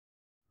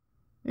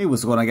Hey,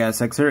 what's going on, guys?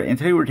 Sex here, and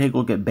today we're taking a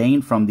look at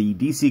Bane from the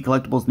DC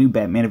Collectibles new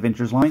Batman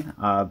Adventures line.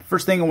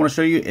 First thing I want to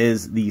show you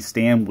is the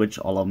stand, which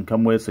all of them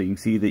come with, so you can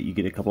see that you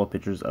get a couple of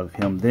pictures of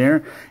him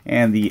there,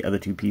 and the other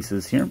two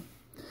pieces here.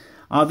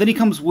 Then he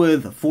comes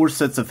with 4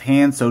 sets of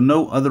hands, so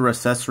no other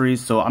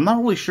accessories, so I'm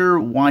not really sure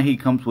why he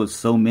comes with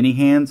so many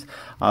hands.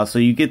 So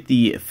you get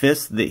the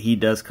fist that he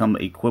does come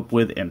equipped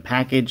with and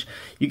package.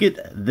 You get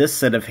this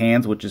set of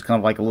hands, which is kind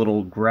of like a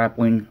little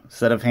grappling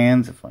set of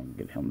hands, if I can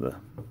get him to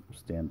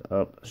stand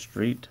up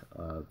straight.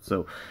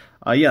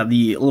 Yeah,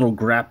 the little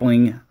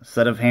grappling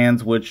set of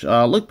hands, which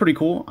look pretty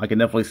cool. I can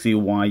definitely see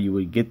why you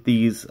would get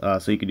these,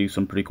 so you can do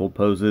some pretty cool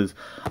poses.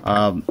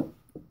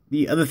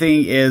 The other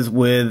thing is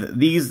with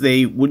these,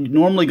 they would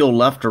normally go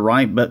left or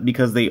right, but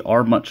because they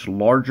are much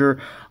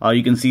larger,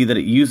 you can see that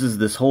it uses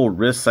this whole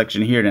wrist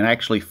section here, and it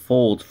actually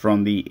folds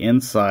from the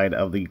inside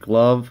of the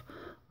glove.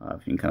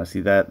 If you can kind of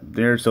see that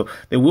there. So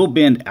they will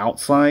bend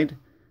outside,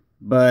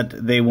 but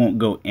they won't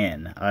go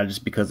in,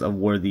 just because of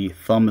where the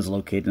thumb is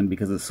located and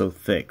because it's so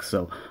thick.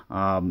 So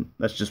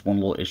that's just one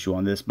little issue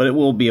on this, but it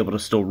will be able to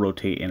still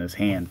rotate in his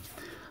hand.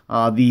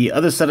 The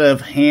other set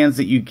of hands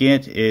that you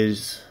get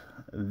is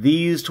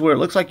these, to where it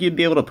looks like you'd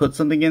be able to put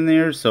something in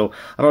there. So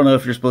I don't know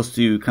if you're supposed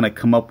to kind of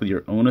come up with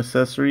your own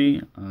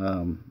accessory,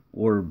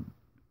 or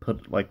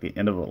put like the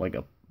end of like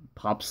a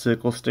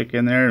popsicle stick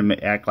in there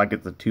and act like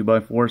it's a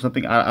 2x4 or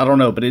something. I don't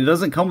know, but it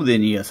doesn't come with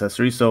any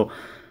accessories, so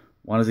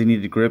why does he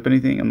need to grip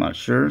anything? I'm not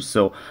sure.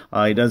 So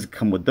he does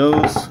come with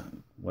those.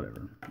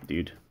 Whatever,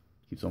 dude.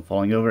 Keeps on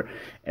falling over.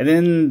 And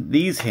then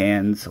these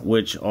hands,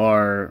 which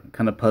are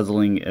kind of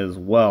puzzling as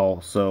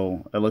well.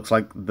 So it looks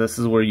like this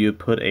is where you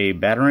put a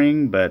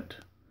battering, but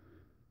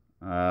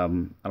I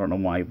don't know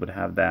why he would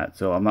have that.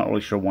 So I'm not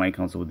really sure why he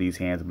comes with these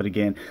hands. But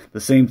again,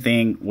 the same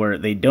thing where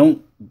they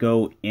don't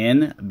go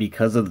in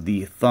because of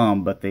the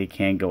thumb, but they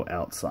can go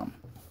out some.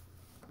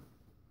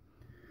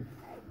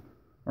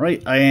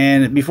 Alright,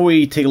 and before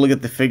we take a look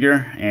at the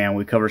figure and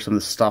we cover some of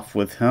the stuff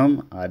with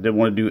him, I did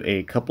want to do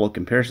a couple of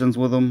comparisons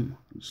with him,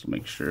 just to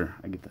make sure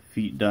I get the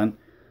feet done.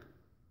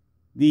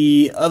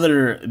 The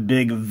other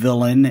big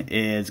villain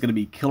is going to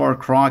be Killer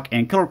Croc,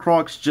 and Killer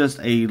Croc's just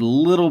a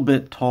little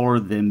bit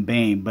taller than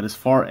Bane, but as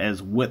far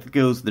as width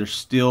goes, they're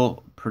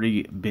still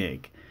pretty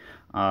big.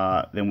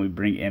 Then we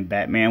bring in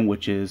Batman,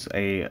 which is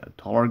a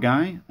taller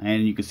guy,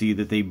 and you can see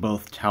that they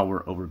both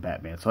tower over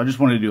Batman. So I just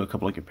wanted to do a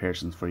couple of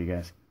comparisons for you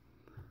guys.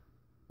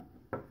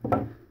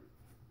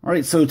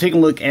 Alright, so taking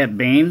a look at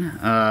Bane,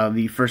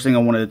 the first thing I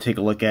wanted to take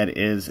a look at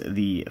is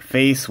the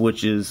face,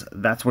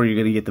 that's where you're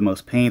going to get the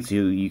most paint. So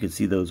you can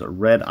see those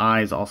red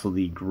eyes, also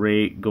the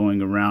gray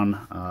going around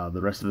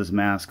the rest of his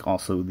mask,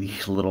 also the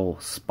little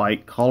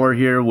spike collar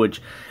here,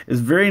 which is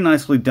very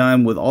nicely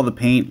done with all the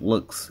paint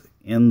looks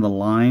in the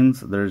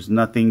lines. There's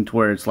nothing to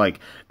where it's like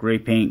gray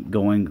paint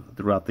going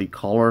throughout the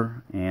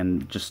collar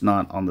and just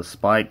not on the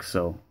spike,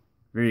 so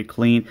very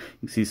clean. You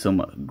can see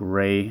some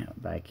gray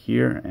back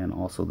here and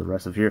also the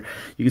rest of here.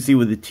 You can see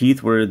with the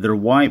teeth where they're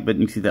white, but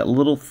you can see that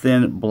little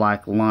thin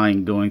black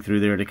line going through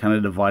there to kind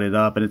of divide it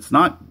up. And it's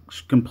not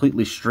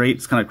completely straight,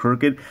 it's kind of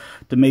crooked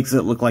to makes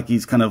it look like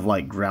he's kind of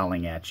like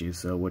growling at you,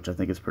 so which I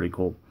think is pretty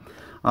cool.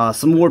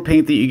 Some more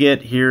paint that you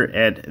get here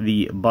at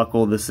the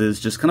buckle. This is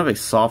just kind of a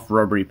soft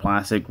rubbery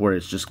plastic where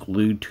it's just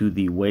glued to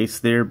the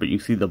waist there, but you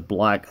can see the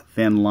black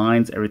thin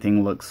lines.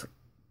 Everything looks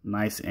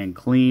nice and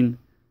clean.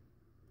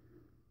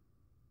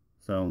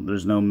 So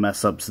there's no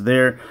mess ups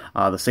there.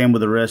 The same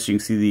with the wrist. You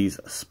can see these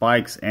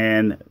spikes,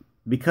 and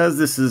because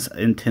this is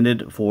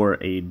intended for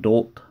an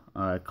adult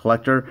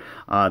collector,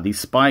 these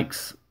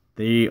spikes,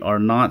 they are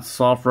not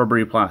soft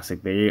rubbery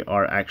plastic. They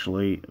are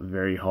actually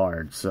very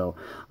hard. So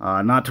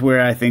not to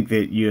where I think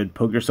that you'd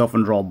poke yourself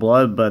and draw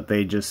blood, but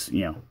they just,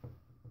 you know,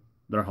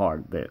 they're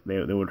hard.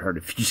 They would hurt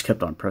if you just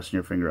kept on pressing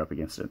your finger up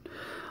against it.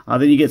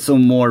 Then you get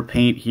some more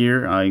paint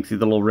here. You can see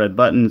the little red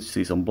buttons. You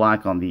see some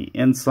black on the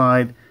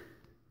inside.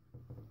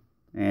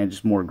 And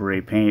just more gray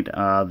paint.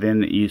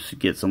 Then you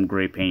get some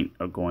gray paint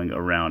going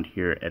around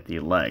here at the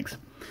legs.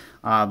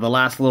 The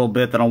last little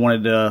bit that I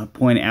wanted to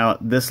point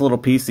out, this little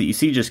piece that you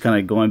see just kind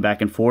of going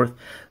back and forth,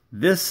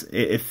 this,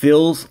 it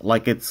feels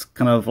like it's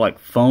kind of like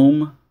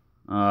foam.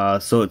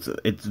 So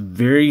it's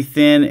very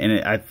thin,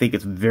 and I think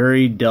it's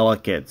very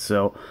delicate.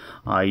 So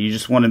you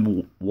just want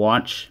to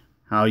watch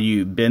how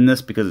you bend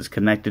this because it's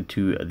connected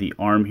to the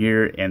arm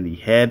here and the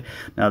head.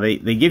 Now they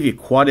give you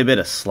quite a bit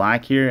of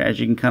slack here, as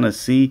you can kind of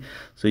see.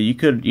 So you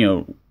could, you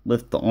know,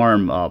 lift the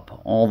arm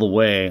up all the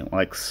way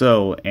like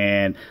so,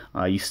 and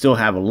you still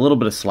have a little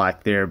bit of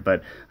slack there,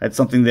 but that's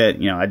something that,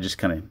 you know, I just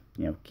kind of,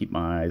 you know, keep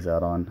my eyes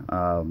out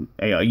on.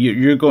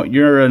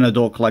 You're an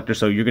adult collector,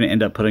 so you're going to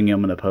end up putting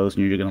them in a pose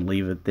and you're going to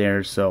leave it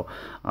there. So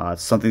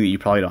it's something that you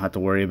probably don't have to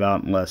worry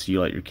about unless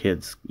you let your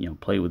kids, you know,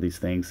 play with these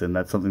things, and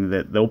that's something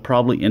that they'll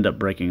probably end up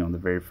breaking on the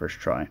very first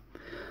try.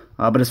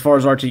 But as far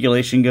as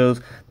articulation goes,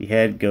 the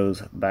head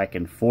goes back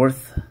and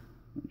forth.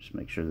 Just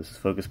make sure this is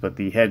focused, but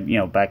the head, you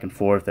know, back and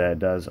forth, that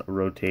does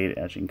rotate,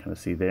 as you can kind of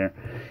see there,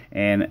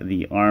 and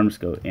the arms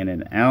go in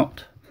and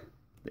out.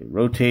 They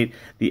rotate.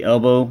 The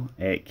elbow,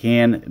 it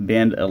can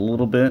bend a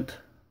little bit,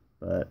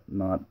 but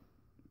not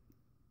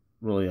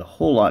really a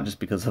whole lot just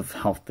because of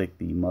how thick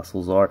the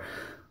muscles are.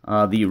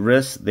 The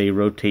wrists, they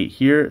rotate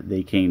here.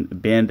 They can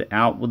bend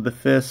out with the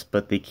fist,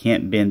 but they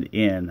can't bend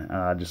in,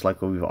 just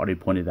like what we've already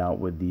pointed out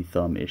with the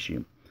thumb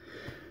issue.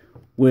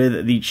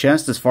 With the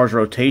chest, as far as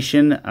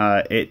rotation,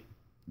 it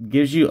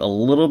gives you a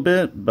little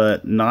bit,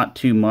 but not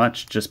too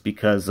much, just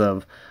because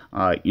of,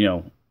 you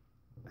know,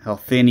 how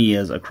thin he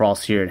is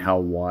across here and how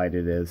wide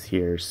it is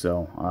here.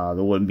 So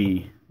there wouldn't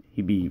be,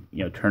 he'd be,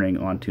 you know, turning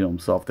onto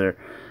himself there.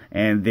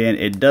 And then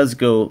it does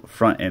go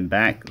front and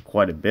back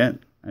quite a bit,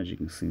 as you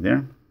can see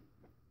there.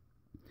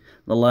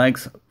 The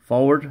legs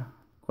forward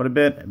quite a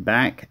bit,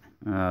 back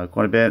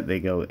quite a bit. They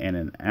go in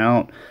and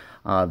out.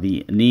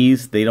 The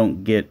knees, they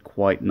don't get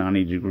quite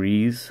 90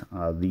 degrees.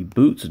 The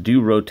boots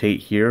do rotate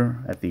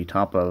here at the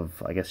top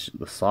of, I guess,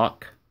 the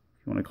sock,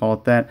 if you want to call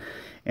it that.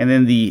 And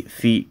then the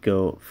feet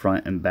go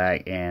front and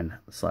back and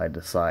side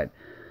to side.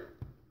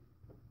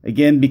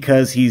 Again,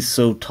 because he's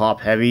so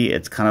top heavy,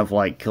 it's kind of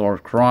like Killer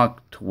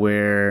Croc, to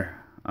where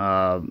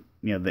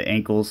you know, the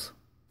ankles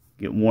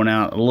get worn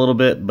out a little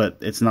bit, but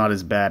it's not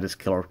as bad as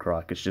Killer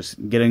Croc. It's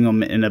just getting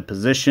them in a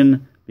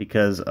position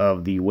because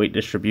of the weight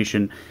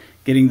distribution,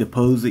 getting the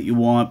pose that you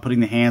want, putting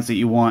the hands that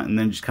you want, and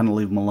then just kind of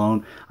leave him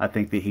alone. I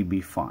think that he'd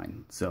be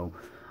fine. So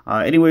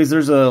anyways,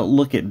 there's a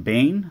look at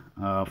Bane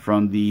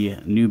from the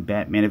new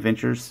Batman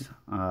Adventures.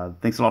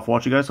 Thanks a lot for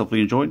watching, guys. Hopefully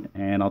you enjoyed,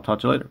 and I'll talk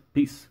to you later.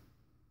 Peace.